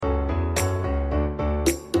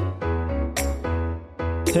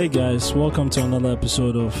Hey guys, welcome to another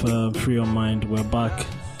episode of Free Your Mind. We're back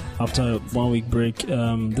after a 1 week break.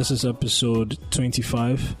 This is episode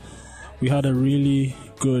 25. We had a really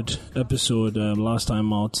good episode last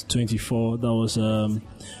time out, 24. That was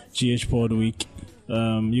GH Pod Week.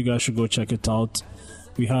 You guys should go check it out.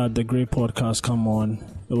 We had the great podcast come on.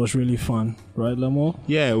 It was really fun, right, Lemo?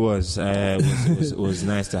 Yeah, it was. It was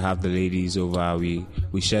nice to have the ladies over. We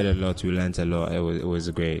shared a lot. We learned a lot. It was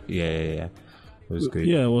great. Yeah. It was good.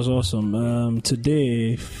 Yeah, it was awesome.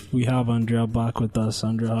 Today we have Andrea back with us.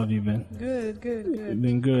 Andrea, how have you been? Good.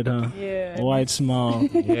 Been good, huh? Yeah. White smile.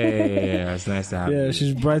 Yeah. It's nice to have. Yeah, you.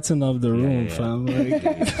 she's brightened up the room, fam. Like,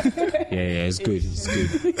 yeah. It's good.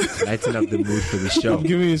 Lighten up the mood for the show. I'm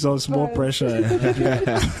giving you some small pressure.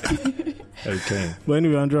 Okay. But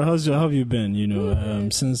anyway, Andrea, how have you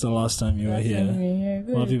been? Since the last time you were here,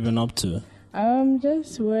 Good. what have you been up to?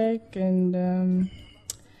 Just work and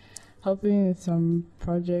helping with some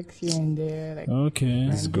projects here and there. Like Okay.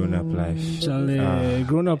 This is grown-up life. Charlie,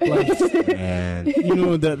 grown up life. And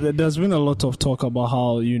There's been a lot of talk about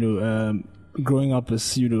how growing up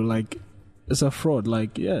is like it's a fraud.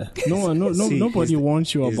 Like nobody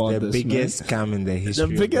wants you about the this. biggest scam in the history.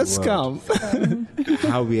 The biggest of the world. scam.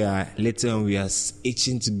 How we are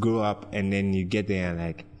itching to grow up, and then you get there and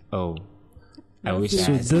like, oh, I wish.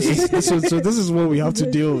 So this is what we have to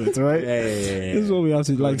deal with, right? Yeah. This is what we have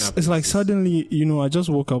to like. It's like suddenly, I just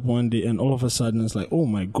woke up one day and all of a sudden it's like, oh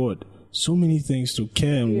my god, so many things to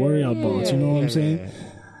care and worry about. You know what I'm saying?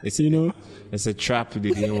 It's a trap they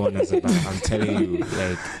didn't want us about. I'm telling you,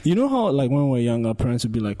 like. You know how, like, when we're young, our parents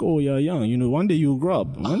would be like, "Oh, you're young. One day you'll grow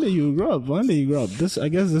up. One day you'll grow up. One day you grow up." I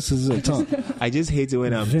guess this is it, huh? I just hate it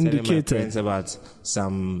when I'm telling my Vindicated. friends about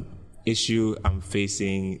some issue I'm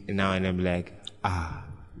facing now, and I'm like,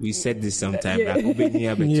 we said this sometime. Like, Now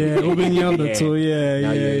you're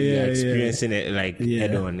experiencing it like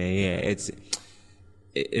head on. It's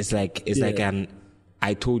like an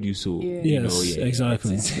I told you so. Yes,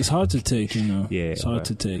 exactly. It's hard to take, Yeah, it's hard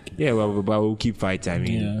to take. Yeah, but we'll keep fighting. I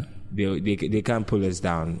mean, they can't pull us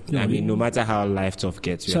down. I mean, no matter how life tough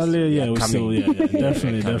gets, Charlie, definitely.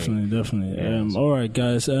 Yeah, all right,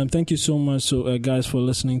 guys. Thank you so much, guys, for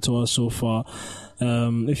listening to us so far.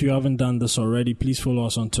 If you haven't done this already, please follow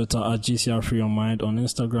us on Twitter at GCR Free Your Mind, on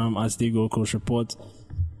Instagram at The Gold Coast Report,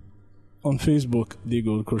 on Facebook, The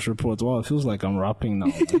Gold Coast Report. Wow, it feels like I'm rapping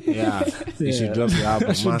now. You should drop your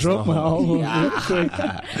album. I should drop my album real quick.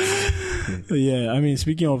 I mean,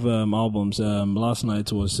 speaking of albums, last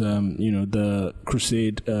night was the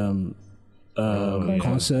Crusade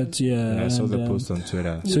concert. I saw the post on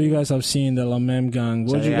Twitter. So you guys have seen the La Mem gang.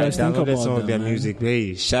 What do you guys think about some of their music?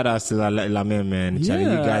 Hey, shout out to La Mem, man. Charlie, you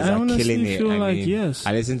guys are killing it.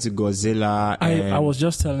 I listened to Godzilla. I was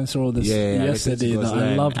just telling Cyril this yesterday that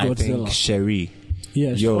I love Godzilla. I think Sherry.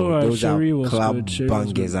 Yeah, those Sherry are club good.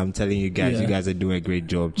 bangers. I'm telling you guys, you guys are doing a great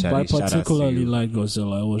job, Charlie. But I particularly like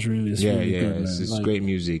Godzilla. It was really good, it's great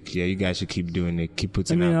music. Yeah, you guys should keep doing it. Keep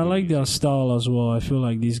putting. I like their style as well. I feel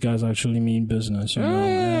like these guys actually mean business.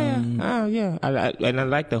 I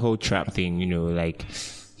like the whole trap thing.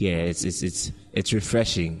 It's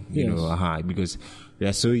refreshing. Because we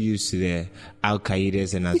are so used to the Al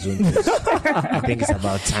Qaeda's and Azuntos. I think it's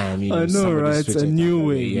about time. I know, right? It's a new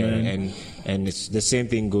way, man. And it's the same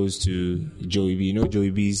thing goes to Joey B. Joey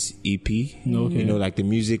B's EP. Okay. Like the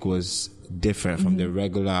music was different from the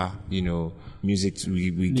regular, music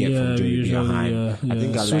we get from Joey B. I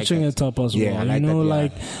think I switching it up as well. Yeah, I like that,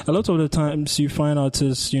 like a lot of the times you find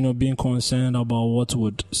artists, being concerned about what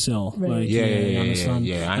would sell. Right. Like, you understand?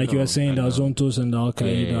 You were saying the Azontos and the Al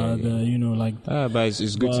Qaeda, but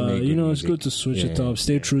it's good to make it's good to switch it up.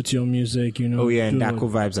 Stay true to your music, and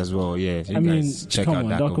Daco Vibes as well. Yeah, check out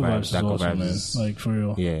Daco Vibes. Daco Vibes, man. Like, for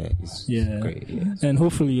real. Yeah, it's great. Yeah. And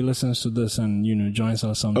hopefully he listens to this and joins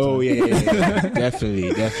us sometime. Oh yeah.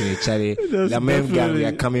 definitely, Charlie. The main guy, we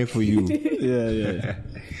are coming for you. Yeah.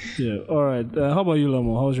 All right. How about you,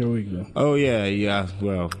 Lamo? How's your week, though? Oh yeah.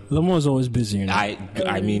 Well, Lamo is always busy. I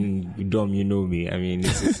mean, Dom, you know me. I mean,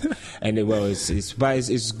 it's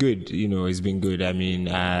good. It's been good. I mean,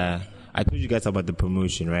 I told you guys about the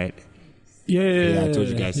promotion, right? Yeah. I told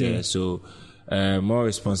you guys. Yeah. So. More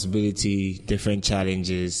responsibility, different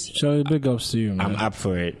challenges. Charlie, big ups to you, man. I'm up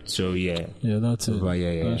for it. So yeah. Yeah, that's it. But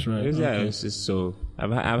yeah. That's right. It's just so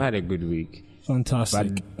I've had a good week.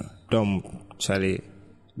 Fantastic. But Dom, Charlie,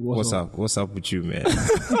 what's up? What's up with you, man?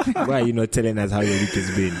 Why are you not telling us how your week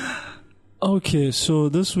has been? Okay, so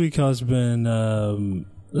this week has been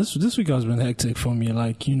this week has been hectic for me.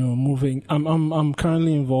 Like, moving. I'm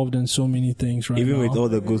currently involved in so many things right now. Even with all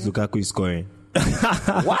the goals Lukaku is scoring.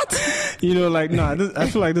 What? You know, like, nah, I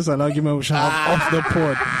feel like this is an argument we should have off the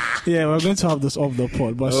pod. Yeah, we're going to have this off the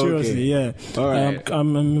pod. But seriously, yeah. All right.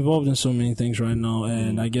 I'm involved in so many things right now,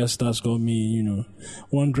 and I guess that's got me, you know,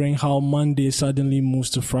 wondering how Monday suddenly moves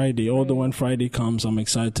to Friday. Although when Friday comes, I'm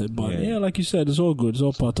excited. But yeah, like you said, it's all good. It's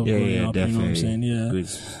all part of growing up. Definitely. You know what I'm saying? Yeah. Good.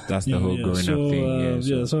 That's the whole growing up thing.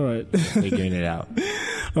 Yeah, it's all right. Figuring it out.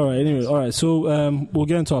 All right. Anyway, all right. So we'll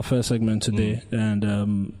get into our first segment today,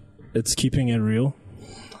 and it's keeping it real.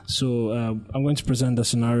 So I'm going to present the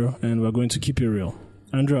scenario, and we're going to keep it real.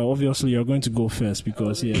 Andrea, obviously you're going to go first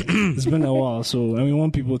because it's been a while. So we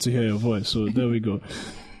want people to hear your voice. So there we go.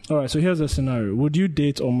 All right. So here's the scenario: would you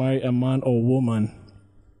date or marry a man or woman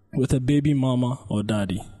with a baby mama or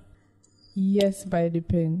daddy? Yes, but it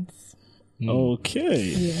depends. Okay.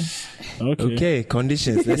 Yeah. Okay.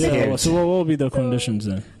 Conditions. Let's hear it. So what will be the conditions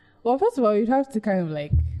then? Well, first of all, you'd have to kind of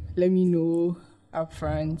like let me know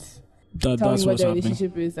upfront. Tell That's me what what's the happening.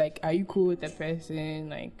 relationship is like. Are you cool with the person?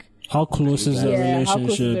 Like, How close is the how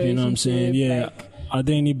close is relationship? the You know what I'm saying? relationship? Yeah. Like, Are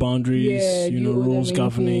there any boundaries? do you owe them Rules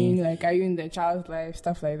governing? anything? Like, are you in the child's life?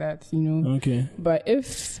 Stuff like that. You know. Okay. But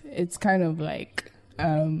if it's kind of like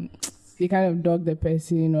they kind of dog the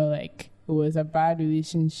person, or like it was a bad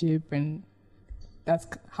relationship, and that's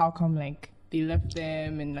how come like they left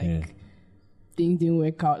them, and like things didn't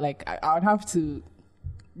work out. Like I would have to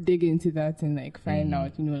dig into that and like find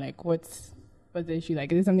out, you know, like what's the issue.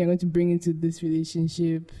 Like, is there something I'm going to bring into this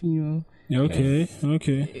relationship? You know. Okay.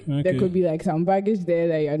 There could be like some baggage there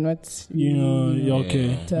that you're not. You know.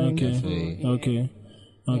 telling the full, Okay.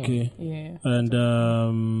 Okay. Yeah.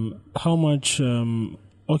 And how much?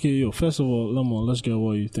 Okay, first of all, Lamo, let's get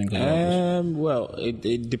what you think about this. Well,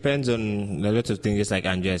 it depends on a lot of things. Just like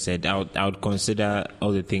Andrea said, I would consider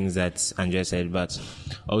all the things that Andrea said, but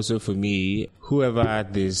also for me, whoever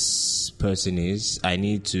this person is, I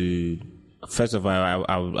need to. First of all,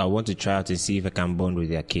 I want to try out to see if I can bond with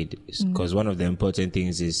their kid, because one of the important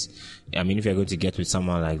things is, I mean, if you're going to get with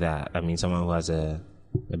someone like that, I mean, someone who has a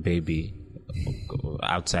baby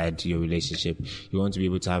outside your relationship, you want to be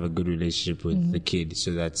able to have a good relationship with the kid,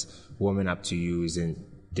 so that warming up to you isn't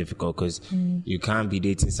difficult, because you can't be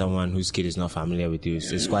dating someone whose kid is not familiar with you.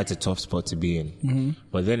 It's quite a tough spot to be in.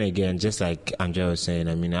 But then again, just like Andrea was saying,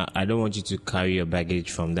 I mean, I don't want you to carry your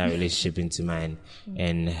baggage from that relationship into mine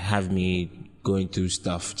and have me going through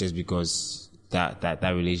stuff just because that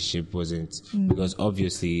relationship wasn't, because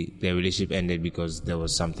obviously the relationship ended because there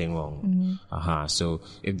was something wrong. So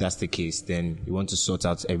if that's the case, then you want to sort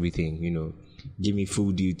out everything, you know, give me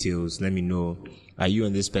full details, let me know, are you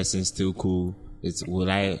and this person still cool? Will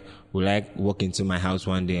I walk into my house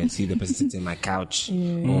one day and see the person sitting on my couch?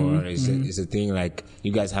 Or is a thing like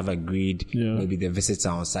you guys have agreed, maybe the visits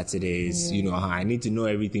are on Saturdays, you know, I need to know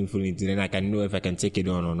everything fully, then I can know if I can take it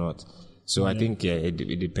on or not. So I think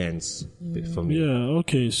it depends for me. Yeah,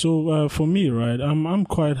 okay. So for me, right, I'm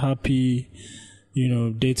quite happy, you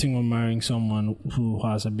know, dating or marrying someone who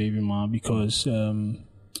has a baby mama, because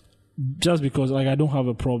just because like I don't have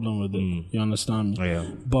a problem with it. You understand me? Yeah.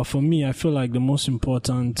 But for me, I feel like the most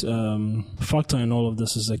important factor in all of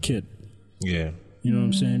this is the kid. Yeah. You know what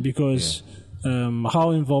I'm saying? Because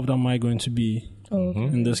how involved am I going to be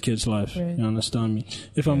in this kid's life? Right. You understand me?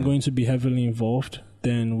 If I'm going to be heavily involved,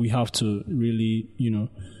 then we have to really, you know,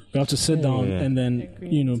 we have to sit down and then,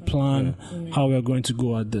 you know, plan how we're going to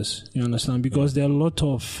go at this. You understand? Because there are a lot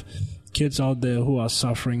of kids out there who are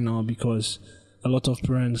suffering now because a lot of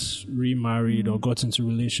parents remarried or got into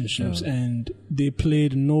relationships and they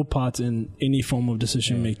played no part in any form of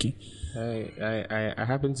decision making. I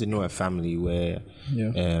happen to know a family where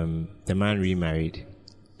the man remarried,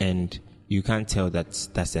 and you can't tell that's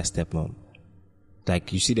their stepmom.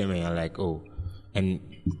 Like, you see them and you're like, oh. And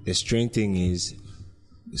the strange thing is,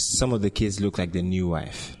 some of the kids look like the new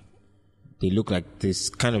wife. They look like this,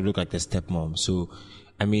 kind of look like the stepmom. So,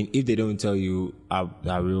 I mean, if they don't tell you our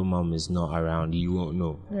real mom is not around, you won't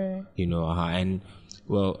know. Right. You know, and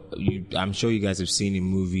well, I'm sure you guys have seen in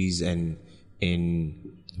movies and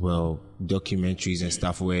in documentaries and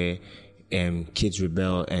stuff where kids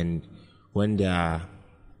rebel, and when their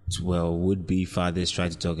would-be fathers try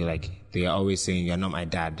to talk, like, they are always saying, "You're not my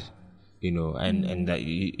dad." You know, and that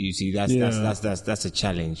you see that's a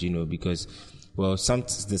challenge, you know, because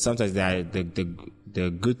sometimes the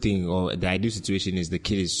good thing or the ideal situation is the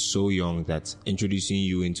kid is so young that introducing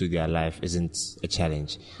you into their life isn't a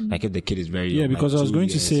challenge. Like, if the kid is very young, because like I was 2 going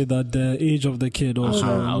years, to say that the age of the kid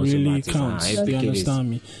also really matters. counts. If the You kid understand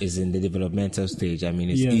me? is in the developmental stage, I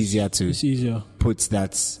mean, it's easier to It's easier. put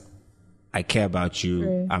that I care about you.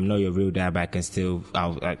 Right. I'm not your real dad, but I can still,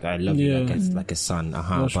 I love you like a son.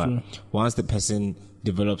 That's But true. once the person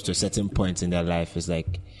develops to a certain point in their life, it's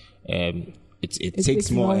like, it takes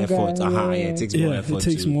takes more longer, effort. It takes more Yeah, effort. it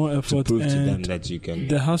takes to, more effort, to prove to them and that you can.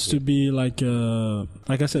 there has to be like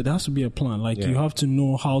I said, there has to be a plan. Like you have to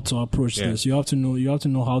know how to approach this. You have to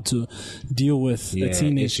know how to deal with a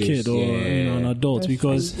teenage issues. kid or an adult,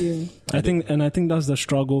 because I think that's the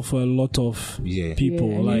struggle for a lot of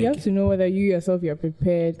people. And like you have to know whether you yourself you're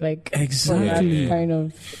prepared, like Exactly.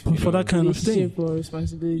 for that kind of thing. or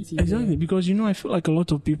responsibility. Exactly, because I feel like a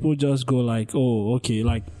lot of people just go like, oh, okay,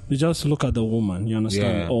 like they just look at the woman, you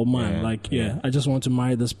understand, or man, I just want to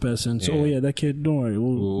marry this person. So that kid, don't worry,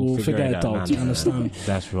 we'll figure it out. You understand?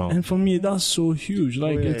 That's wrong. And for me, that's so huge.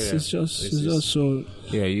 Like it's just so.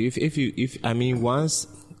 Yeah, if I mean, once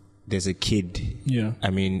there's a kid, I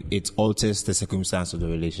mean, it alters the circumstance of the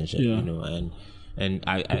relationship, you know, and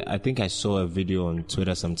I think I saw a video on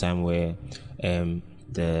Twitter sometime where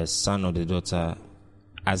the son or the daughter,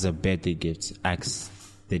 as a birthday gift, asks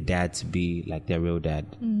the dad to be like their real dad.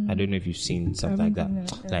 I don't know if you've seen something like that.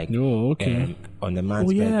 Like, on the man's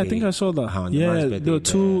birthday. I think I saw that. On the man's birthday, there were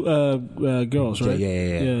two girls, right?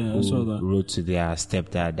 Yeah, I saw that. Wrote to their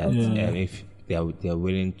stepdad that if they're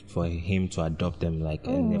willing for him to adopt them, like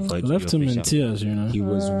for it to left be him in official. tears, you know. He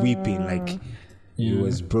was weeping, like he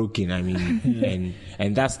was broken. I mean,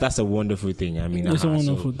 and that's a wonderful thing. I mean, it's a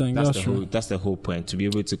wonderful thing. That's the whole point, to be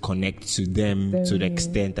able to connect to them to the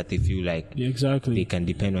extent that they feel like they can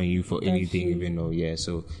depend on you for anything, even though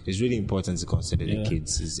so it's really important to consider the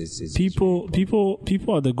kids. It's people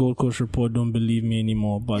at the Gold Coast Report don't believe me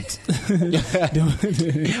anymore, but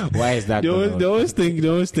why is that? They always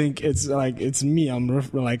think it's like it's me. I'm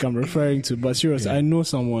referring to, but seriously, I know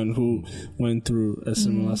someone who went through a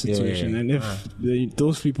similar situation, and if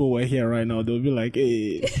those people were here right now, they'll be like,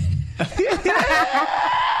 hey.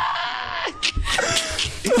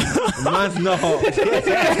 Man's no hope.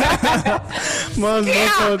 Man's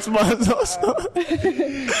no.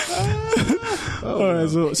 All right,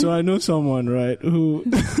 so I know someone, right, who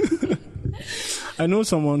I know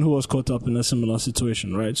someone who was caught up in a similar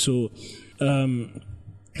situation, right? So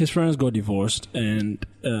his parents got divorced, and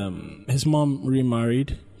his mom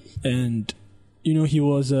remarried, and he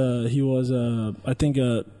was I think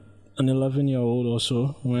an 11-year-old or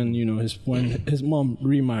so when his mom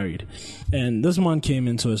remarried, and this man came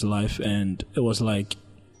into his life, and it was like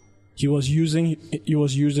he was using,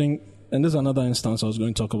 and this is another instance I was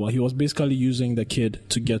going to talk about. He was basically using the kid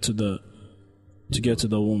to get to the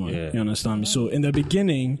woman. You understand me? So in the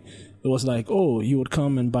beginning, it was like, oh, he would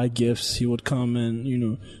come and buy gifts. He would come and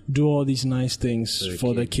do all these nice things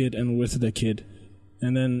for the kid and with the kid,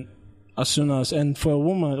 and then. As soon as, and for a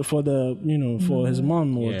woman, for his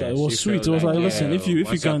mom, it was sweet. It was like, listen, if you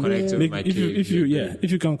can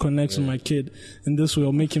connect to my kid in this way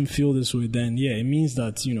or make him feel this way, then it means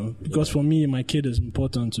that because for me, my kid is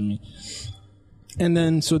important to me. And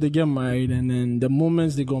then so they get married, and then the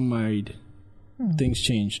moments they got married, things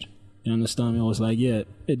changed. You understand me? I was like, it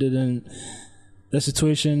didn't. The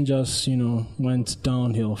situation just, went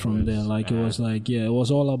downhill from there. Like, it was like, it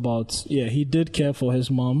was all about, he did care for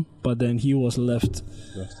his mom, but then he was left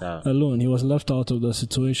out alone. He was left out of the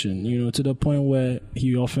situation, to the point where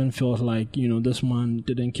he often felt like, this man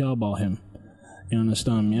didn't care about him. You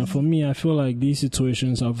understand me? And for me, I feel like these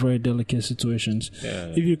situations are very delicate situations.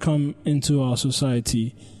 If you come into our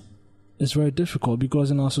society, it's very difficult,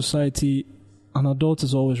 because in our society, an adult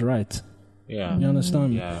is always right. You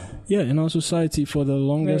understand me? In our society, for the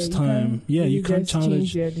longest time, you can't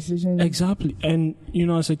challenge their decision. Exactly. And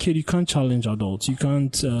as a kid, you can't challenge adults. You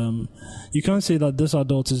can't say that this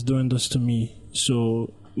adult is doing this to me.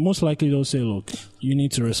 So most likely they'll say, look, you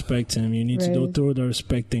need to respect him. You need to throw the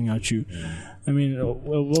respect thing at you. I mean,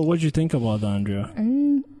 what do you think about that, Andrea? I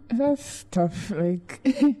mean, that's tough. Like,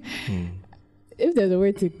 if there's a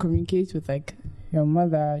way to communicate with like your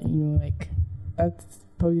mother, like that's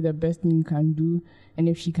probably the best thing you can do. And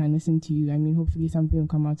if she can listen to you, I mean, hopefully something will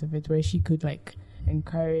come out of it where she could like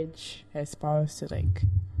encourage her spouse to like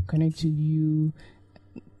connect to you.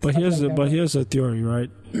 But here's a theory,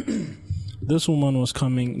 right? This woman is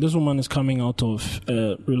coming out of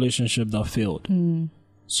a relationship that failed.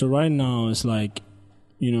 So right now it's like,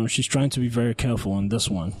 she's trying to be very careful on this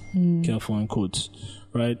one, careful in quotes,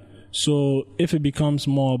 right? So if it becomes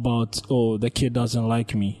more about, oh, the kid doesn't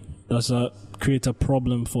like me, does that create a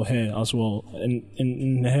problem for her as well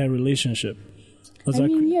in her relationship?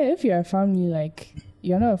 If you're a family, like,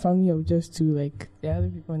 you're not a family of just two, like, there are other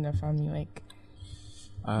people in the family, like,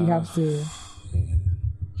 you have to...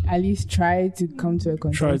 at least try to come to a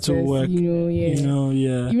consensus. Try to work.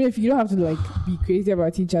 Yeah. Even if you don't have to like be crazy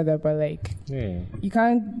about each other, but like you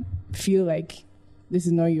can't feel like this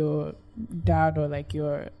is not your dad or like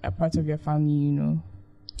you're a part of your family.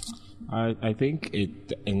 I think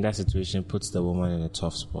it in that situation puts the woman in a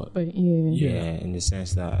tough spot. But yeah, in the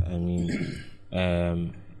sense that I mean,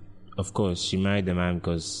 of course she married the man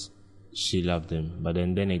because she loved him, but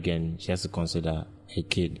then again she has to consider her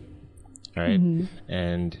kid, right?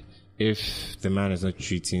 And if the man is not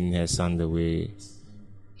treating her son the way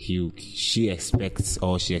she expects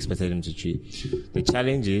or she expected him to treat, the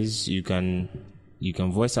challenge is you can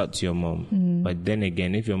voice out to your mom, but then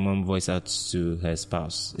again, if your mom voice out to her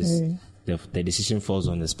spouse, the decision falls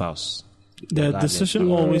on the spouse. The decision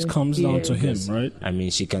always comes down to him, right? I mean,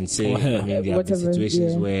 she can say, I mean, there have been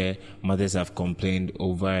situations where mothers have complained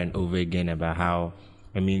over and over again about how,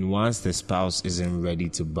 I mean, once the spouse isn't ready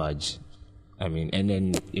to budge, I mean, and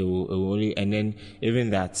then it will only, and then even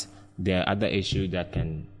that, there are other issues that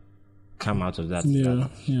can come out of that.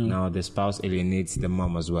 Now the spouse alienates the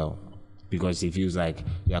mom as well, because he feels like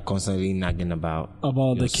you are constantly nagging about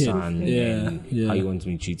your the kid, son and how you want to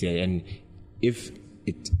be treated. And if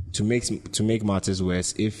it to make matters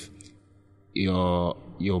worse, if your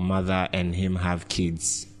mother and him have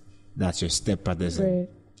kids, that's your stepbrothers,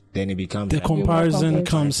 then it becomes the comparison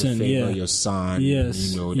comes in. Your son, that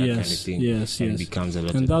kind of thing. And it becomes a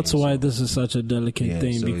lot. And that's why this is such a delicate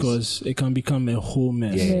thing, so because it can become a whole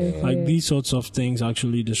mess. Like these sorts of things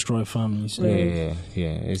actually destroy families.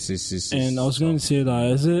 It's and I was going to say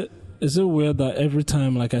that is it weird that every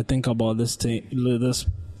time like I think about this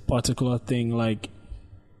particular thing, like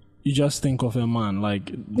you just think of a man,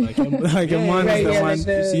 like a man is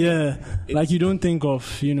the one. Like you don't think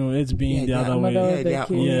of it being the other way. There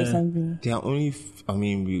are only. I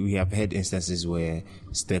mean, we have had instances where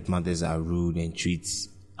stepmothers are rude and treat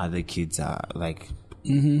other kids are like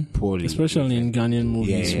poorly, especially in Ghanaian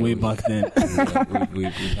movies way back then.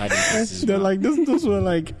 We've had instances. They're like those were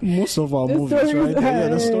like most of our movies, right?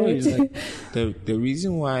 The stories. Like. The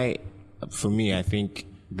reason why, for me, I think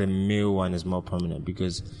the male one is more prominent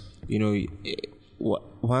because.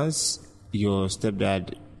 Once your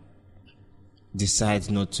stepdad decides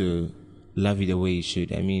not to love you the way he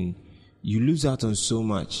should, I mean, you lose out on so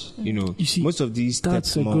much. You see, most of these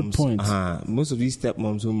stepmoms, most of these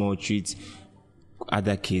stepmoms who maltreat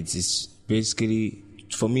other kids is basically,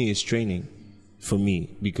 for me, it's training. For me,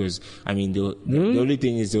 because I mean, the only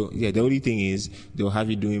thing is, they'll have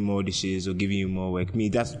you doing more dishes or giving you more work.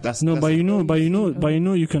 That's no, but you know,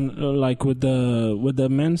 you can like with the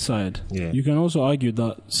men's side, you can also argue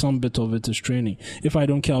that some bit of it is training. If I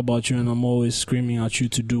don't care about you and I'm always screaming at you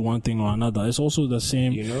to do one thing or another, it's also the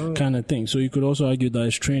same kind of thing. So you could also argue that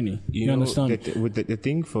it's training. You understand?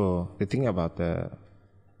 The thing about the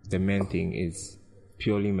men thing is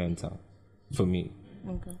purely mental for me.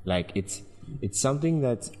 Okay. Like it's something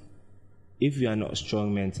that if you are not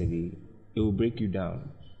strong mentally, it will break you down.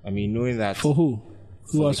 I mean, knowing that for who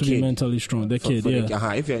has to be mentally strong? The kid,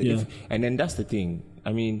 and then that's the thing.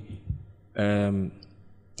 I mean,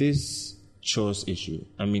 this chores issue.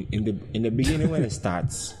 I mean, in the beginning when it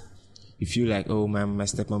starts, you feel like, oh, my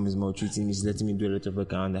stepmom is maltreating me, she's letting me do a lot of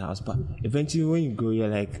work around the house. But eventually, when you go, you're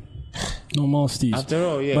like, normal Steve. After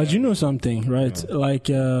all, But you know something, right? Like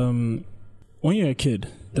when you're a kid.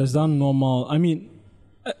 There's that normal, I mean,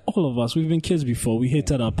 all of us, we've been kids before. We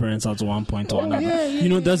hated our parents at one point or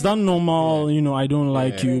another. There's that normal, I don't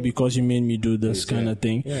like you because you made me do this kind of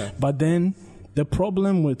thing. Yeah. But then the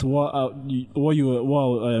problem with what I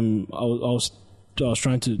was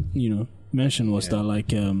trying to, mention was that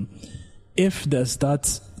like, if there's that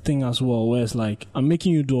thing as well, where it's like, I'm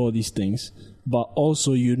making you do all these things, but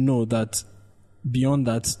also that beyond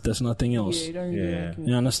that, there's nothing else. You don't really like me.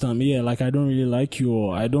 You understand me? Yeah, like I don't really like you,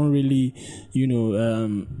 or I don't really,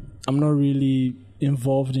 I'm not really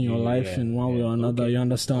involved in your life in one way or another. You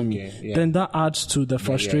understand me? Yeah. Then that adds to the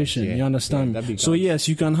frustration. You understand me? So yes,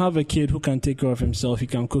 you can have a kid who can take care of himself, he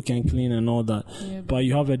can cook and clean and all that, but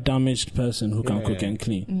you have a damaged person who can cook and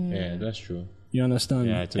clean. Yeah, that's true. You understand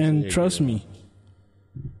me? Totally and trust me,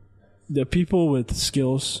 the people with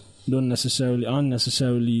skills aren't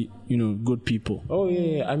necessarily, good people. Oh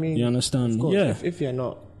yeah. I mean, you understand? Of course, yeah. If you're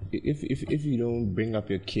not, if you don't bring up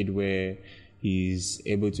your kid where he's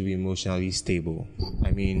able to be emotionally stable,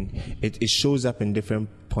 I mean, it shows up in different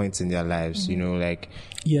points in their lives. Like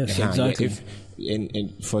yes, exactly.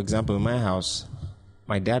 And for example, in my house,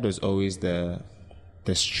 my dad was always the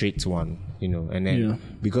strict one, and then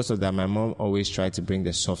because of that, my mom always tried to bring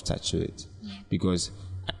the soft touch to it, because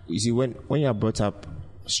you see, when you're brought up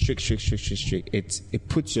strict, it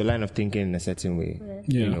puts your line of thinking in a certain way. Right.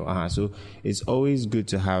 Yeah. You know, so it's always good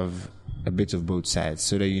to have a bit of both sides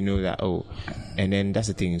so that you know that, and then that's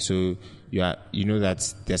the thing. So you know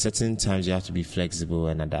that there are certain times you have to be flexible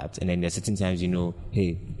and adapt, and then there are certain times, you know,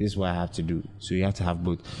 hey, this is what I have to do. So you have to have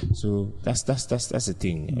both. So that's the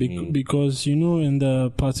thing. I mean, because, you know, in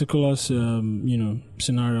the particular scenario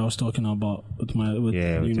I was talking about with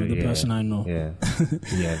the person I know. Yeah.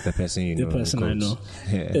 Yeah, the person you know. The person I know.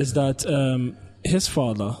 Yeah. Is that his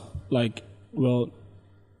father,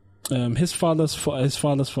 his father's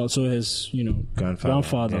father, so his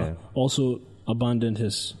grandfather also abandoned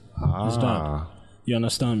his dad. You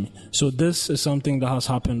understand me? So this is something that has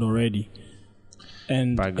happened already.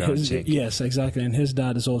 And yes, exactly. And his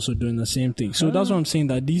dad is also doing the same thing. So that's what I'm saying,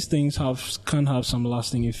 that these things can have some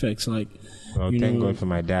lasting effects. Like, thank God for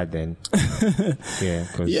my dad then.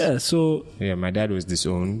 My dad was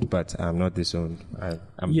disowned, but I'm not disowned.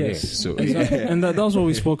 I'm here. So exactly. And that's what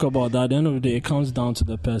we spoke about. That at the end of the day, it comes down to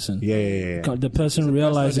the person. The person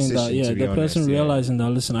realizing that,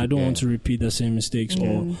 listen, I don't want to repeat the same mistakes,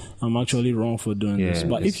 or I'm actually wrong for doing this.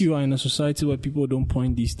 But if you are in a society where people don't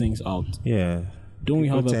point these things out, don't we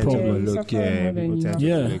have a problem? Don't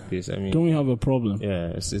we have a problem?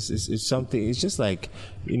 Yeah, it's something. It's just like,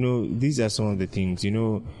 you know, these are some of the things. You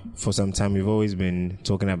know, for some time we've always been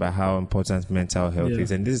talking about how important mental health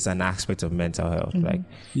is, and this is an aspect of mental health. Like,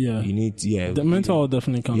 you need, the mental health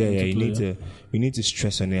definitely comes into play. We need to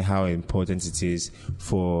stress on it how important it is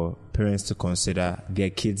for parents to consider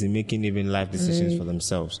their kids in making even life decisions for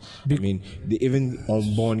themselves. I mean, even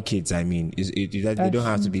unborn kids. I mean, they don't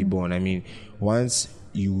have to be born. I mean, once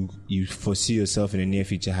you foresee yourself in the near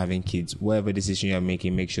future having kids, whatever decision you're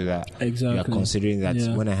making, make sure that you are considering that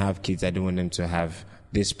when I have kids, I don't want them to have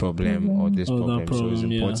this problem or this problem. So it's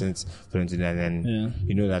important for them to do that, and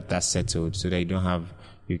you know that's settled, so that you don't have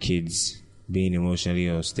your kids being emotionally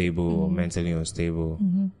unstable or mentally unstable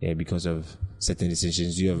because of certain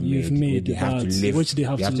decisions you've made which they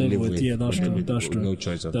have to live with. Yeah, that's true. That's true. No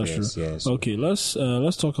choice of theirs. Yes. Okay, let's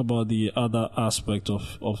talk about the other aspect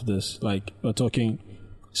of this. Like, we're talking,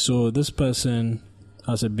 so this person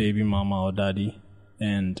has a baby mama or daddy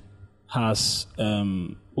and has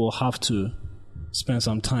will have to spend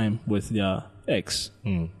some time with their ex,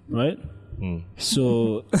 right?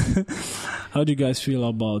 So how do you guys feel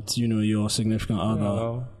about, you know, your significant other?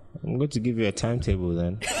 Well, I'm going to give you a timetable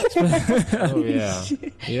then.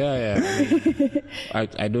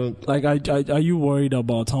 I don't like. Are you worried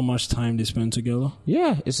about how much time they spend together?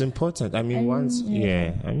 Yeah, it's important. I mean,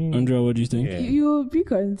 Andrea, what do you think? You'll be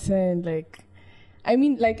concerned, like, I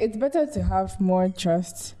mean, like, it's better to have more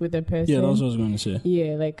trust with the person. Yeah, that's what I was going to say.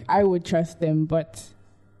 Yeah, like, I would trust them, but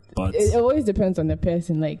it always depends on the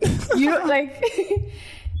person. Like, you know, like,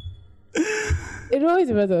 it always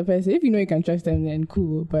depends on the person. If you know you can trust them, then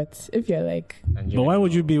cool. But if you're like, but why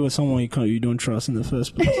would you be with someone you don't trust in the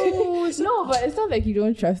first place? No, but it's not like you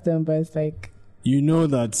don't trust them, but it's like, you know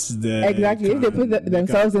that's the exactly if they put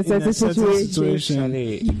themselves in certain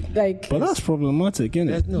situation, like. But that's problematic,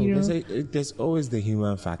 isn't it? There's always the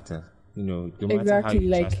human factor. You know, no matter how you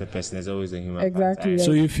trust the person, there's always a human factor.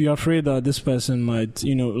 So if you're afraid that this person might,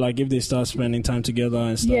 you know, like if they start spending time together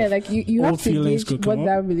and stuff, like you have to gauge what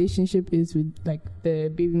that relationship is with, like, the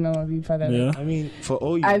baby mama, baby father. Yeah. Like, I mean, for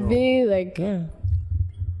all you are know, they like? Yeah.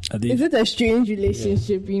 Is it a strange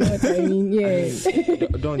relationship? You know what I mean? Yeah.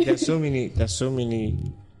 There's so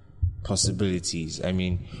many possibilities. I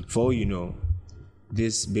mean, for all you know,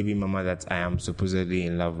 this baby mama that I am supposedly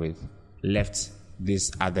in love with left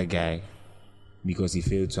this other guy because he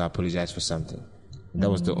failed to apologize for something.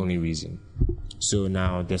 That was the only reason. So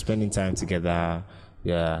now they're spending time together.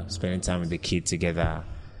 They're spending time with the kid together,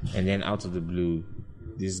 and then out of the blue,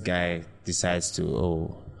 this guy decides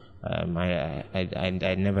to, I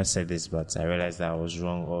never said this, but I realized that I was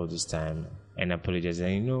wrong all this time and apologize.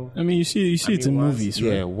 And you know, I mean, you see it in movies,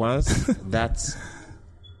 right? Yeah, once that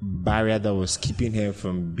barrier that was keeping her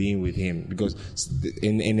from being with him, because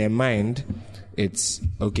in her mind, it's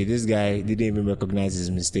okay, this guy didn't even recognize his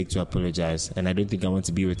mistake to apologize, and I don't think I want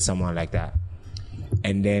to be with someone like that.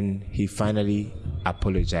 And then he finally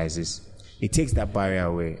apologizes. It takes that barrier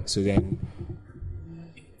away. So then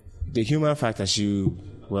the human factor, she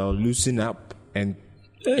will loosen up, and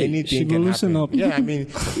anything can happen. Up. Yeah, I mean,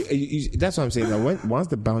 that's what I'm saying. That once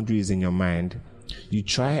the boundary is in your mind, you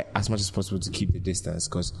try as much as possible to keep the distance,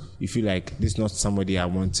 because you feel like this is not somebody I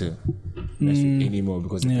want to mess with anymore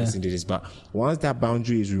because the person did this. But once that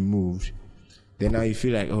boundary is removed, then now you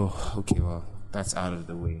feel like, oh, okay, well, that's out of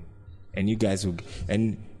the way. And you guys will,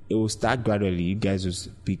 and it will start gradually. You guys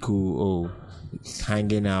will be cool,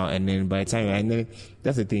 hanging out, and then by the time, and then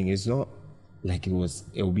that's the thing. It's not like it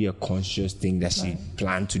will be a conscious thing that she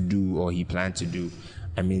planned to do or he planned to do.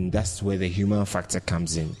 I mean, that's where the human factor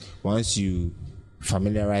comes in. Once you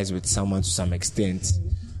familiarize with someone to some extent,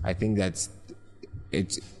 I think that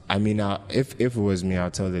I mean, if it was me,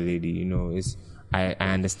 I'll tell the lady, I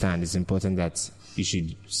understand it's important that you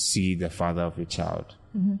should see the father of your child,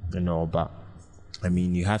 but I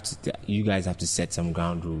mean, you guys have to set some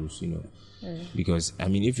ground rules, because I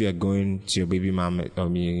mean, if you're going to your baby mom or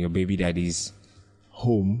your baby daddy's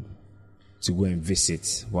home to go and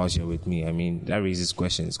visit whilst you're with me, I mean, that raises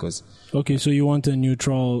questions. Because okay, so you want a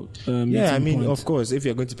neutral I mean, point. Of course, if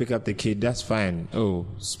you're going to pick up the kid, that's fine.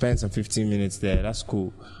 Spend some 15 minutes there, that's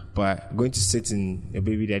cool. But going to sit in your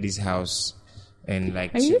baby daddy's house and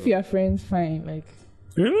like, I mean, if you are friends, fine. Like,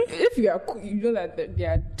 really? If you are cool, you know that they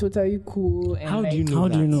are totally cool. And how do you know? How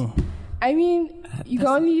do you know? I mean, you can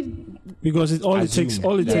only because it takes is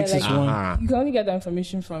one. You can only get the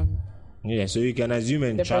information from. Yeah, so you can assume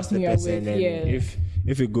and trust the person. And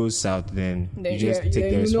if it goes south, then you just take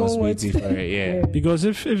the responsibility for it. Yeah. Because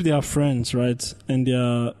if they are friends, right, and they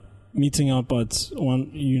are meeting up at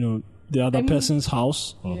one, the other person's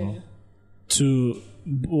house to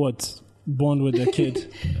bond with their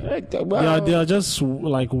kid. They are just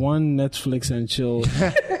like one Netflix and chill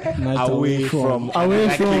night away from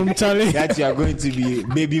Charlie. That you are going to be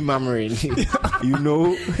baby mammering.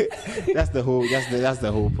 That's the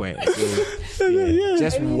whole point. So,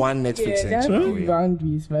 just one Netflix and chill away.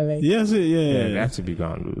 Boundaries, but like yes, there have to be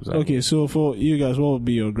ground rules. Okay, so for you guys, what would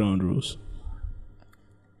be your ground rules?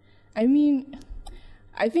 I mean,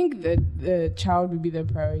 I think that the child would be the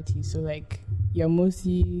priority. So like you're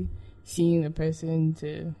mostly seeing the person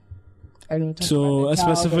to, I don't know. So a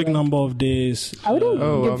specific number of days. I wouldn't.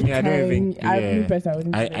 I don't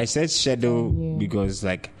even. I said schedule because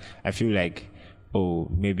like I feel like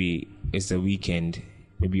maybe it's the weekend.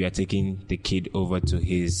 Maybe you are taking the kid over to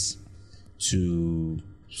his to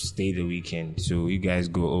stay the weekend. So you guys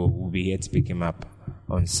go. We'll be here to pick him up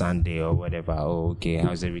on Sunday or whatever. Okay,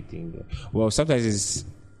 how's everything? Well, sometimes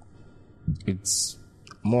it's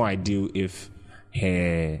more ideal if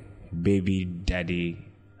her baby daddy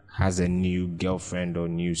has a new girlfriend or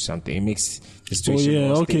new something. It makes the situation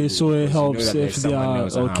more stable. Okay, so it helps if they are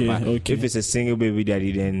okay. If it's a single baby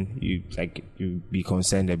daddy, then you be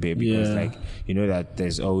concerned a bit because that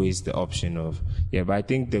there's always the option of but I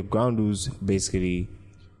think the ground rules basically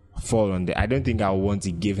fall on I don't think I want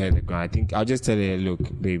to give her the ground. I think I'll just tell her, look,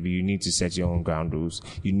 baby, you need to set your own ground rules.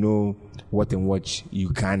 You know what you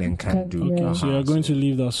can and can't do. Okay, so you're going to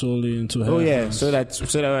leave that solely into her. Hands. So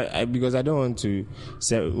that because I don't want to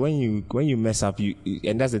say when you mess up,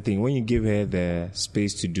 and that's the thing, when you give her the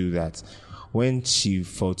space to do that, when she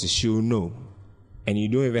falters, she'll know, and you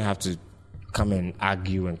don't even have to come and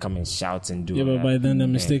argue and come and shout and do. But by then the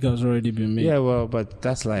mistake has already been made. Yeah, well, but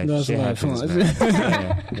that's life. That's life. Happens,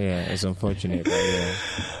 it's unfortunate. But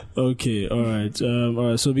Okay, all right. All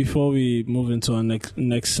right. So before we move into our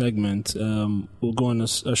next segment, we'll go on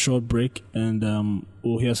a short break and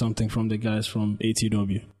we'll hear something from the guys from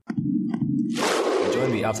ATW.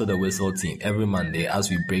 Join the After the Whistle team every Monday as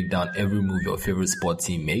we break down every move your favorite sport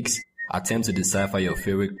team makes, attempt to decipher your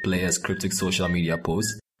favorite players' cryptic social media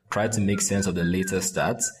posts, try to make sense of the latest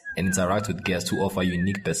stats, and interact with guests who offer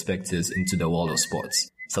unique perspectives into the world of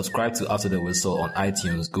sports. Subscribe to After the Whistle on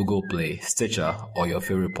iTunes, Google Play, Stitcher, or your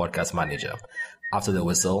favorite podcast manager. After the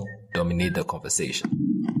Whistle, dominate the conversation.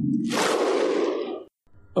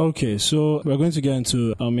 Okay, so we're going to get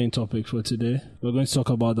into our main topic for today. We're going to talk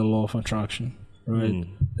about the law of attraction, right?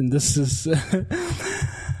 And this is...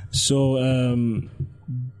 So,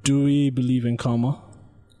 do we believe in karma?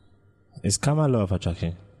 Is karma law of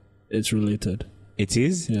attraction? It's related. It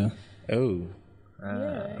is? Yeah. Oh.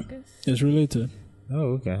 I guess. It's related.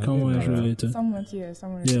 Oh, okay. Karma is related. Somewhat.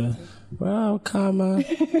 Yeah. Well, karma.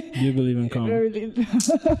 Do you believe in karma?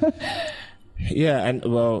 Yeah, and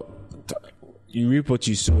well, you reap what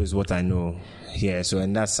you sow is what I know. Yeah, so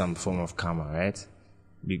and that's some form of karma, right?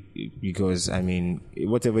 Because, I mean,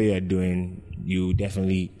 whatever you're doing, you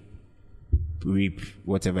definitely reap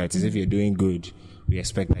whatever it is. If you're doing good, we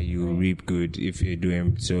expect that you reap good if you're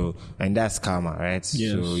doing so, and that's karma, right?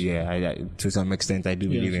 Yes. So I to some extent I do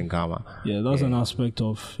believe in karma. Yeah, that's an aspect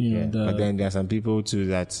of but then there are some people too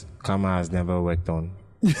that karma has never worked on.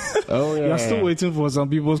 Oh yeah, you're still waiting for some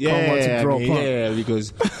people's karma to drop.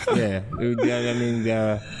 Because there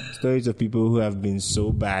are stories of people who have been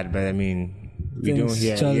so bad, but I mean, We don't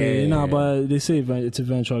hear. Charlie, but they say it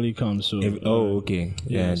eventually comes. So okay.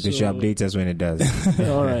 Yeah, they should update us when it does.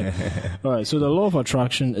 All right. So the law of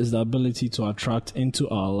attraction is the ability to attract into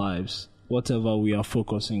our lives whatever we are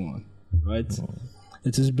focusing on, right?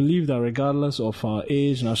 It is believed that regardless of our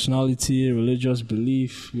age, nationality, religious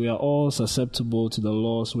belief, we are all susceptible to the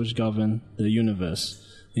laws which govern the universe,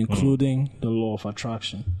 including the law of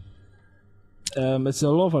attraction. It's the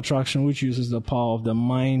law of attraction which uses the power of the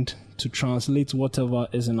mind to translate whatever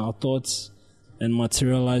is in our thoughts and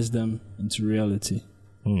materialize them into reality.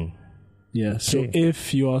 Yeah. So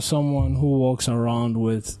if you are someone who walks around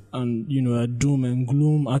with a doom and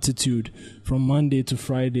gloom attitude from Monday to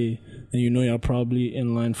Friday, then you're probably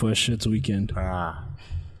in line for a shit weekend.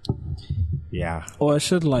 Yeah. Or a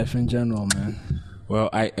shit life in general, man. Well,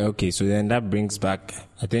 so then that brings back,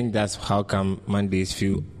 I think that's how come Mondays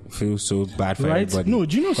feel so bad for everybody. No,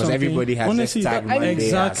 do you know something? Because everybody has honestly, just tagged Monday.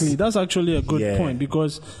 Exactly. That's actually a good point,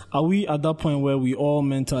 because are we at that point where we all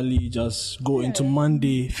mentally just go into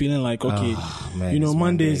Monday feeling like, okay,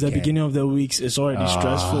 Monday is the beginning of the week, it's already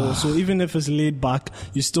stressful. So even if it's laid back,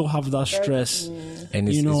 you still have that stress. And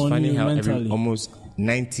it's funny how almost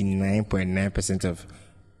 99.9% of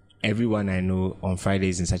everyone I know on Friday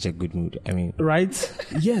is in such a good mood. I mean, right?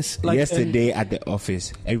 Yes. Like yesterday at the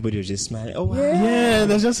office, everybody was just smiling. Oh, wow. Yeah,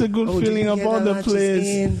 there's just a good feeling about the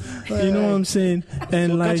place. You know what I'm saying?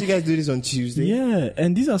 And can't you guys do this on Tuesday? Yeah,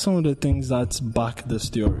 and these are some of the things that back this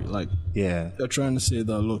theory. Like, they're trying to say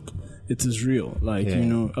that, look, it is real. Like,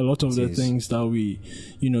 a lot of the things that we,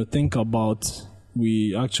 think about,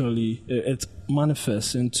 we actually, it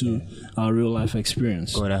manifests into our real life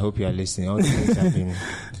experience. God, I hope you are listening. All the things I've been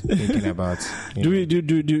thinking about. Do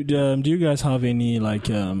you guys have any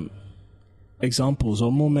examples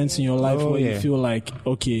or moments in your life where you feel like,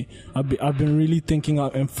 okay, I've been really thinking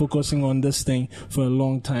and focusing on this thing for a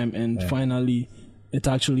long time, and finally it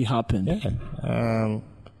actually happened?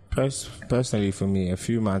 Personally, for me, a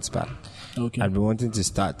few months back, I've been wanting to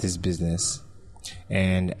start this business.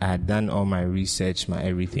 And I had done all my research, my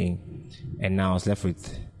everything, and now I was left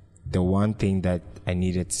with the one thing that I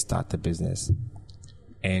needed to start the business.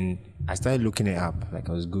 And I started looking it up, like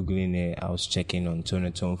I was Googling it, I was checking on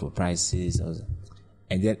Tone for prices,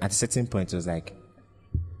 and then at a certain point it was like,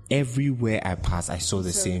 everywhere I passed, I saw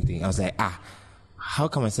the same thing. I was like, how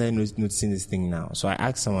come I started noticing this thing now? So I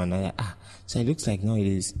asked someone, so it looks like, no, it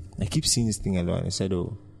is. I keep seeing this thing a lot. And I said,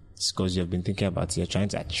 it's because you've been thinking about it. You're trying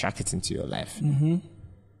to attract it into your life. Mm-hmm.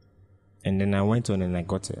 And then I went on and I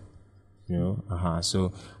got it.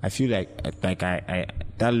 So I feel like I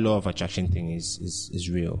that law of attraction thing is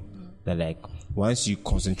real. That like once you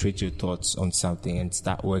concentrate your thoughts on something and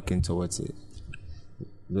start working towards it,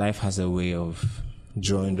 life has a way of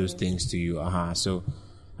drawing those things to you. So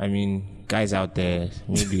I mean, guys out there,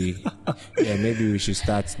 maybe we should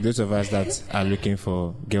start. Those of us that are looking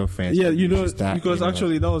for girlfriends, because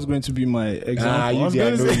actually that was going to be my example.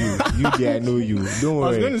 I know you. Don't worry. I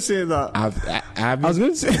was going to say that. I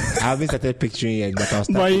haven't started picturing yet, but I'll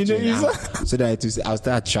start picturing so that I'll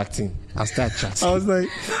start attracting. I was like,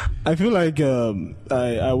 I feel like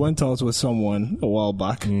I went out with someone a while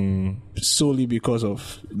back solely because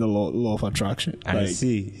of the law of attraction. I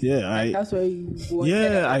see. Yeah, that's why you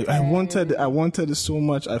wanted I wanted it so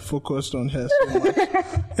much. I focused on her so much,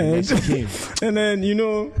 and then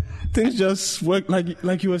things just worked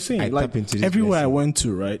like you were saying. Like everywhere I went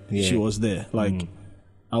to, right? Yeah. She was there. Like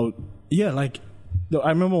I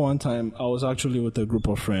remember one time I was actually with a group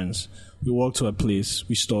of friends. We walked to a place,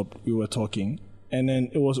 we stopped, we were talking, and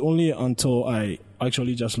then it was only until I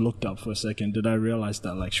actually just looked up for a second did I realize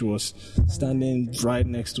that like she was standing right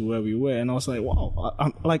next to where we were, and I was like, wow,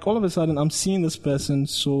 I'm like all of a sudden I'm seeing this person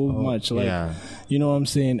so much, like you know what I'm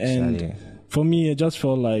saying, and for me it just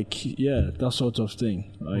felt like that sort of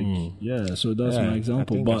thing, like so that's my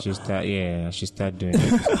example. I think I should start doing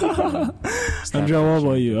it. Andrea, what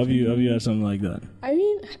about you? Have you had something like that? I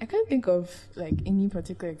mean, I can't think of like any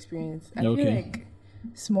particular experience. I feel like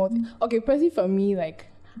small okay, personally for me, like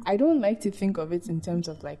I don't like to think of it in terms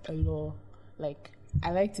of like a law. Like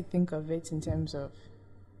I like to think of it in terms of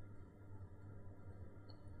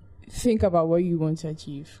think about what you want to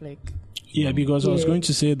achieve. Like because I was going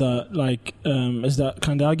to say that, like,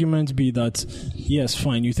 can the argument be that, yes,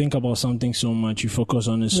 fine, you think about something so much, you focus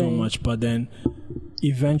on it so much, but then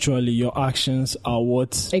eventually your actions are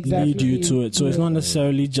what lead you to it. So it's not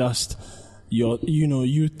necessarily just you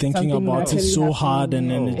thinking something about it so hard and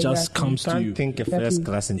then it just comes to you. You can't think a first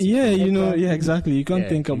class into exactly. You can't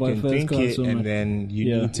think about first class so much. And then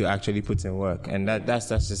you need to actually put in work. And that's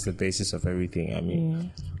just the basis of everything. I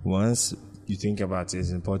mean, once you think about it, it's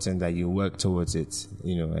important that you work towards it,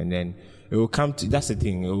 and then it will come to. That's the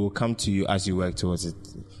thing. It will come to you as you work towards it.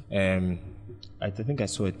 I think I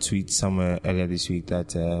saw a tweet somewhere earlier this week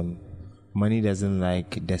that money doesn't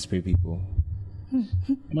like desperate people.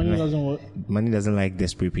 Money doesn't what? Money doesn't like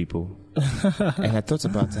desperate people. And I thought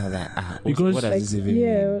about that. Because what does this even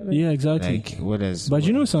mean? Yeah, exactly. Like, what does? But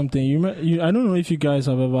you know something? I don't know if you guys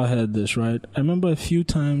have ever heard this, right? I remember a few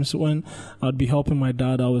times when I'd be helping my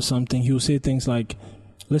dad out with something, he would say things like,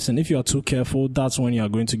 "Listen, if you are too careful, that's when you are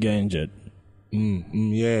going to get injured."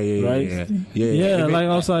 Yeah. Right? Yeah. Like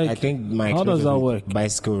I was like, I think my how does that work?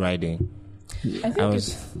 Bicycle riding. I think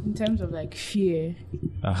it's in terms of like fear.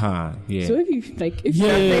 Yeah. So if you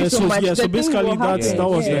afraid so much, so basically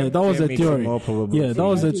that was the theory. That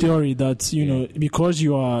was the theory that because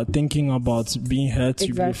you are thinking about being hurt,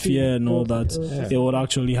 you fear and all that, it would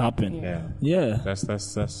actually happen. Yeah. That's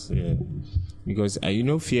because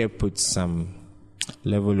fear puts some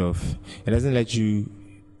level of, it doesn't let you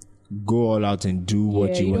go all out and do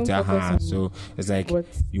what you want to. So it's like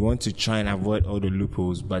you want to try and avoid all the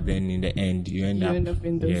loopholes, but then in the end you end up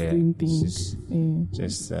in those doing things.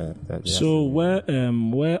 So where's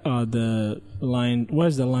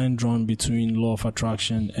the line drawn between law of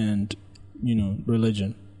attraction and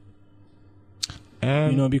religion?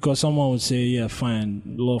 Because someone would say, fine,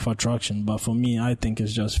 law of attraction, but for me, I think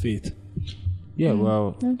it's just faith.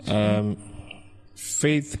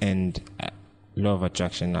 Faith and law of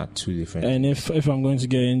attraction are two different. And if I'm going to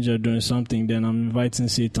get injured doing something, then I'm inviting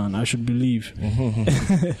Satan. I should believe.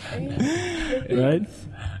 Right?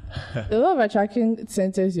 The law of attraction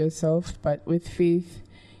centers yourself, but with faith,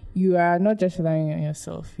 you are not just relying on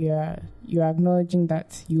yourself. You are acknowledging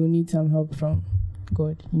that you need some help from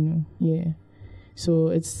God. So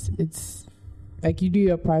it's like you do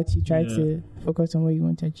your part. You try to focus on what you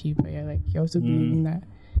want to achieve, but you're also believing that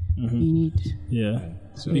you need. Yeah.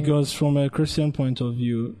 Because from a Christian point of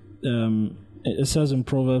view, it says in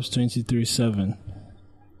Proverbs 23:7.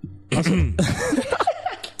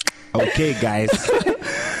 Okay, guys.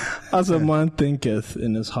 As a man thinketh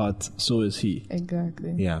in his heart, so is he.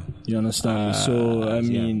 Exactly. Yeah. You understand? So I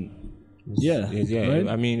mean, right?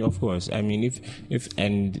 I mean, of course. I mean, if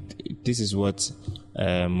and this is what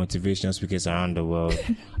motivational speakers around the world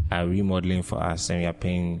are remodeling for us, and we are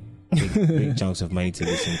paying big chunks of money to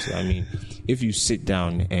listen to. I mean, if you sit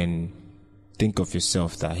down and think of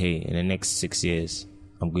yourself that, hey, in the next 6 years,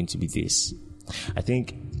 I'm going to be this. I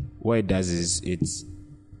think what it does is it's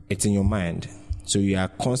in your mind. So you are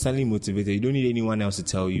constantly motivated. You don't need anyone else to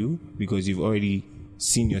tell you because you've already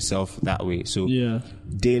seen yourself that way. So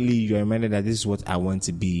daily you're reminded that this is what I want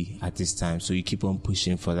to be at this time. So you keep on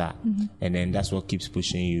pushing for that. And then that's what keeps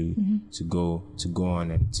pushing you to go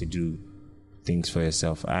on and to do things for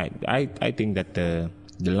yourself. I think that the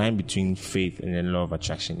line between faith and the law of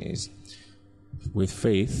attraction is, with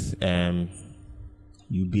faith,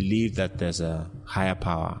 you believe that there's a higher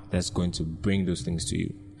power that's going to bring those things to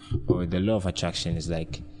you. Or the law of attraction is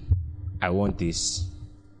like, I want this,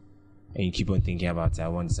 and you keep on thinking about it, I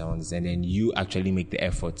want this, and then you actually make the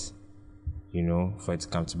effort, for it to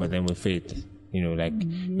come to. But then with faith, like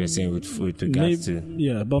you're saying with regards to...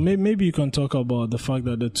 Yeah, but maybe you can talk about the fact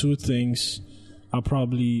that the two things are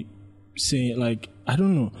probably saying, like, I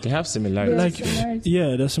don't know. They have similarities.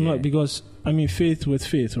 They're similar because, I mean, faith with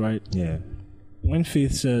faith, right? Yeah. When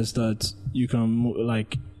faith says that you can,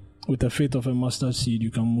 with the faith of a mustard seed,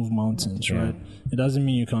 you can move mountains, right? It doesn't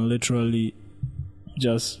mean you can literally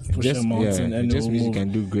just push a mountain and it just means move. you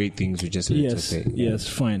can do great things with just a little faith. Yes,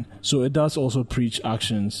 fine. So it does also preach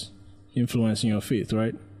actions influencing your faith,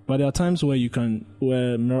 right? But there are times where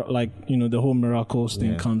the whole miracles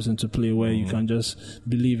thing comes into play, where you can just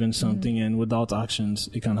believe in something and without actions,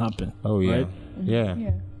 it can happen. Oh, yeah. Right?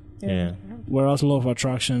 Yeah. Whereas law of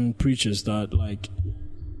attraction preaches that,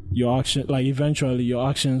 your action, eventually your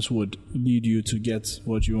actions would lead you to get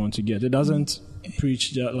what you want to get. It doesn't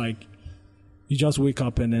preach that, you just wake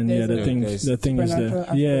up and then the thing is there.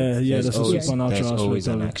 There's a supernatural aspect. There's always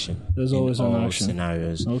an action. There's always an action.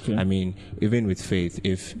 Scenarios. Okay. I mean, even with faith,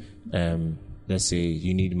 if let's say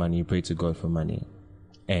you need money, you pray to God for money,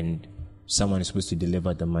 and someone is supposed to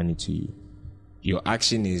deliver the money to you, your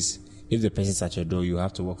action is, if the person's at your door, you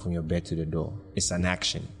have to walk from your bed to the door. It's an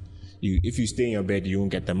action. If you stay in your bed, you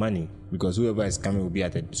won't get the money because whoever is coming will be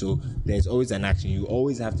at it. So there's always an action. You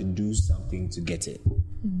always have to do something to get it.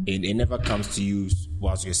 It never comes to you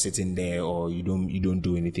whilst you're sitting there, or you don't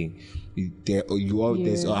do anything. You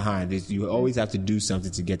always have to do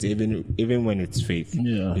something to get it, even when it's faith.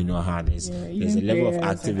 There's a level of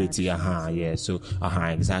activity. So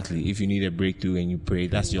exactly. If you need a breakthrough and you pray,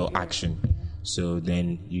 that's your action. So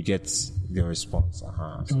then you get the response.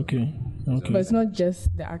 So, Okay. But it's not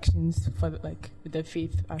just the actions for the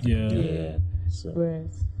faith aspect. Yeah. So,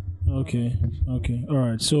 Whereas, Okay. All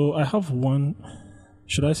right. So I have one,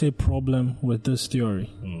 should I say, problem with this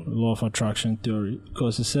theory, law of attraction theory,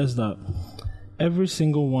 because it says that every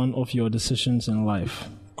single one of your decisions in life,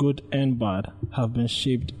 good and bad, have been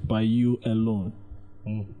shaped by you alone.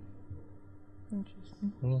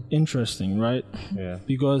 Interesting, right? yeah.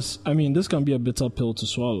 Because, I mean, this can be a bitter pill to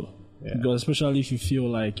swallow. Yeah. Because especially if you feel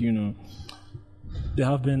like, there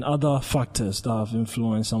have been other factors that have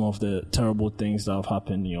influenced some of the terrible things that have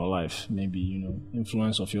happened in your life. Maybe,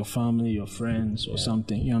 influence of your family, your friends, or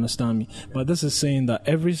something. You understand me? But this is saying that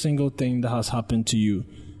every single thing that has happened to you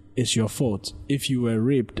is your fault. If you were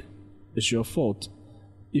raped, it's your fault.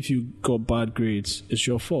 If you got bad grades, it's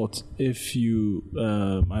your fault. If you,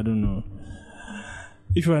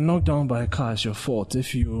 if you were knocked down by a car, it's your fault.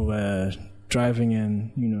 If you were driving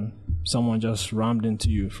and, someone just rammed into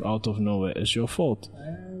you out of nowhere, it's your fault.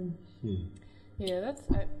 Yeah,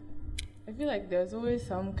 I feel like there's always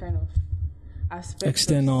some kind of aspect.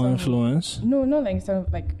 External influence? No, not like some,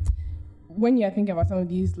 when you're thinking about some of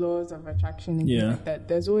these laws of attraction and things like that,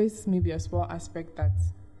 there's always maybe a small aspect that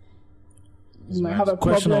you might have a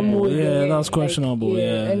problem with. Yeah, that's questionable.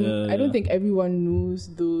 I don't think everyone knows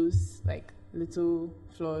those little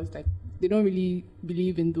flaws. They don't really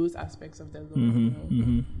believe in those aspects of the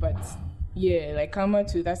law. But karma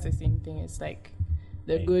too, that's the same thing. It's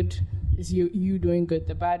the good is you doing good,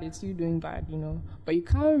 the bad is you doing bad, But you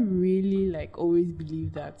can't really always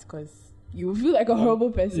believe that, because you feel like a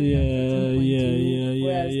horrible person.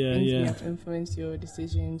 Whereas things may have influenced your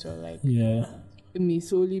decisions, or it may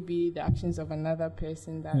solely be the actions of another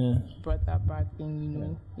person that brought that bad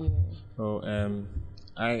thing, Well,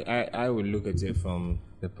 I would look at it from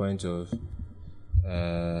the point of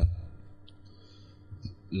I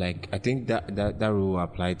think that rule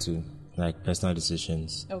apply to personal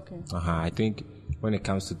decisions. Okay. I think when it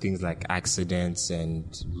comes to things like accidents and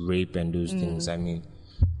rape and those things, I mean,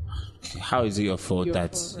 how is it your fault I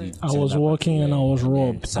was walking and I was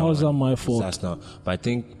robbed? How is that my fault? That's not. But I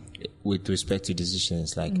think with respect to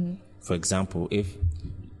decisions, for example, if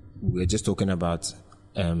we're just talking about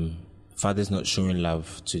fathers not showing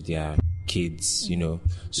love to their kids,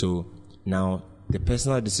 so now the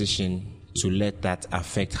personal decision to let that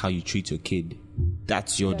affect how you treat your kid,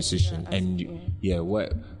 that's your decision.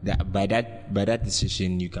 By that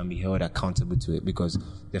decision you can be held accountable to it, because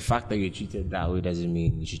the fact that you're treated that way doesn't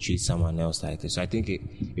mean you should treat someone else like this. So I think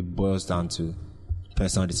it boils down to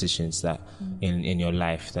personal decisions that in your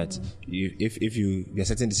life, that if you there are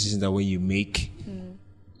certain decisions that when you make,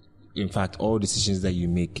 in fact all decisions that you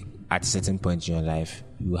make at a certain point in your life,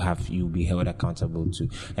 you'll be held accountable to.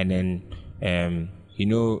 And then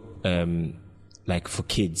for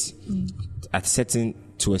kids,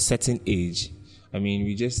 to a certain age, I mean,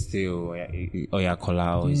 we just say,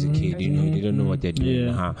 Kola, or he's a kid, they don't know what they're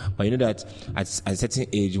doing. But you know that at a certain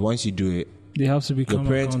age, once you do it, they have to become your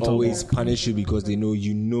parents accountable. always punish you because they know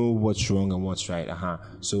what's wrong and what's right.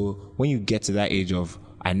 So when you get to that age of,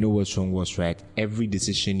 I know what's wrong, what's right, every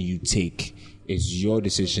decision you take is your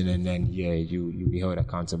decision, and then you'll be held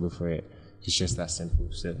accountable for it. It's just that simple.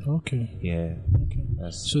 So okay. Yeah. Okay.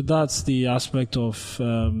 So that's the aspect of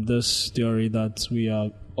this theory that we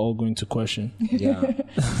are all going to question. Yeah.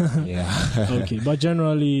 Yeah. Okay. But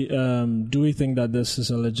generally, do we think that this is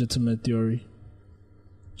a legitimate theory?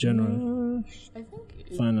 Generally. I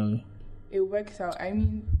think finally it works out. I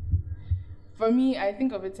mean, for me, I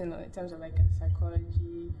think of it in terms of a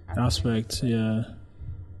psychology aspect. Yeah.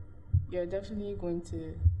 You're definitely going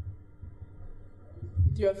to.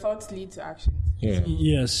 Your thoughts lead to actions. Yeah.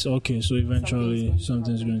 Yes. Okay. So eventually,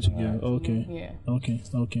 something's going to give. Okay. Yeah. Okay.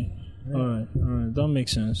 All right. That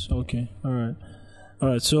makes sense. Okay. All right.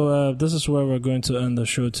 So this is where we're going to end the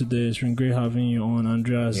show today. It's been great having you on,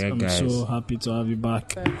 Andreas. Yeah, I'm guys. so happy to have you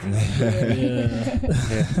back. Yeah.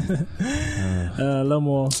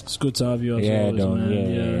 Lemo, it's good to have you as always,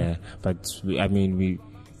 man. Yeah. But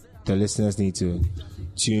the listeners need to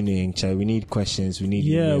tune in. We need questions. We need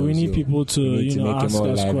emails, we need people to make ask it more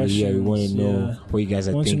us lively. questions. Yeah, we want to know what you guys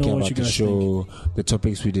are thinking about the show, the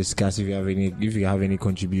topics we discuss. If you have any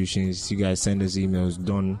contributions, you guys send us emails.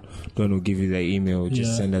 Don will give you the email.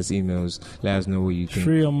 Just send us emails. Let us know what you think.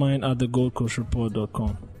 Free your mind at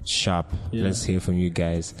thegoldcoastreport.com. Sharp. Let's hear from you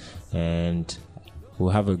guys, and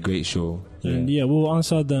we'll have a great show. And we'll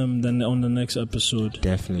answer them then on the next episode.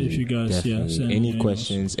 Definitely. If you guys, send any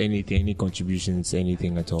questions, anything, any contributions,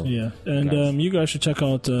 anything at all. Yeah. And you guys should check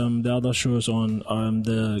out the other shows on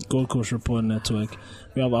the Gold Coast Report Network.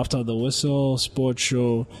 We have After the Whistle, Sports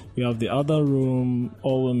Show. We have The Other Room,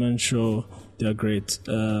 All Women Show. They're great.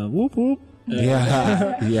 Whoop whoop.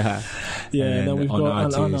 Yeah. And then we've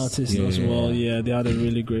got an artist as well. Yeah, they had a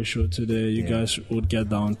really great show today. You guys would get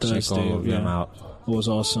down Thursday. Check all of them out. It was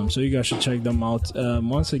awesome. So you guys should check them out.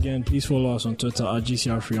 Once again, please follow us on Twitter at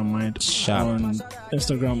GCR Free Your Mind, on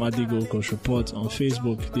Instagram at The Gold Coast Report, on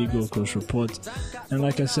Facebook The Gold Coast Report, and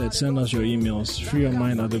like I said, send us your emails,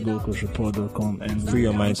 freeyourmind@thegoldcoastreport.com, and free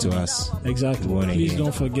your mind to us. Exactly. Please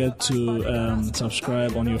don't forget to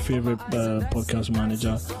subscribe on your favorite podcast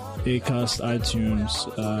manager, Acast, iTunes,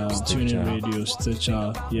 TuneIn Radio,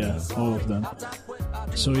 Stitcher, all of them.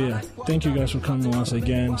 So thank you guys for coming once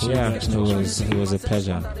again. See you guys next week. It was a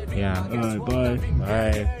pleasure. Yeah. Alright, bye.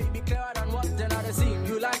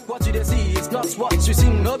 You like what you see, it's not what you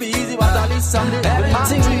sing. No be easy, but at least someday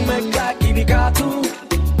everything make like give me cartoon.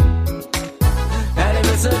 And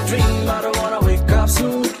if it's a dream, I don't wanna wake up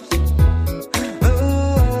soon.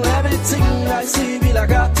 Everything I see be like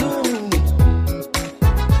cartoon.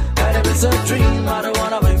 And if it's a dream, I don't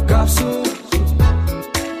wanna wake up soon.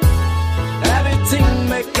 Everything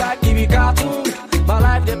make like give me cartoon. My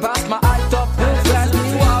life they pass my eye top.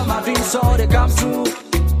 While my dreams all they come true.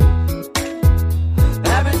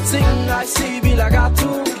 Everything I see be like a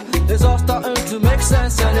tool. It's all starting to make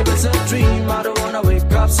sense. And if it's a dream, I don't wanna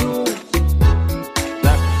wake up soon.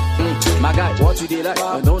 My guy, what you did like,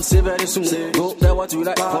 don't say very soon. Go tell what you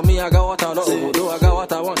like. For me, I got what I know. Though I got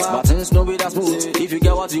what I want. But things no be that smooth. If you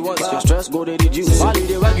get what you want, your stress go to reduce. While you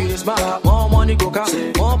dey work, you dey smile. More money go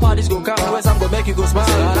come, more parties go come. Always I'm gonna make you go smile.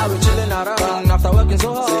 And I be chilling around after working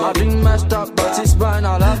so hard. My dream messed up,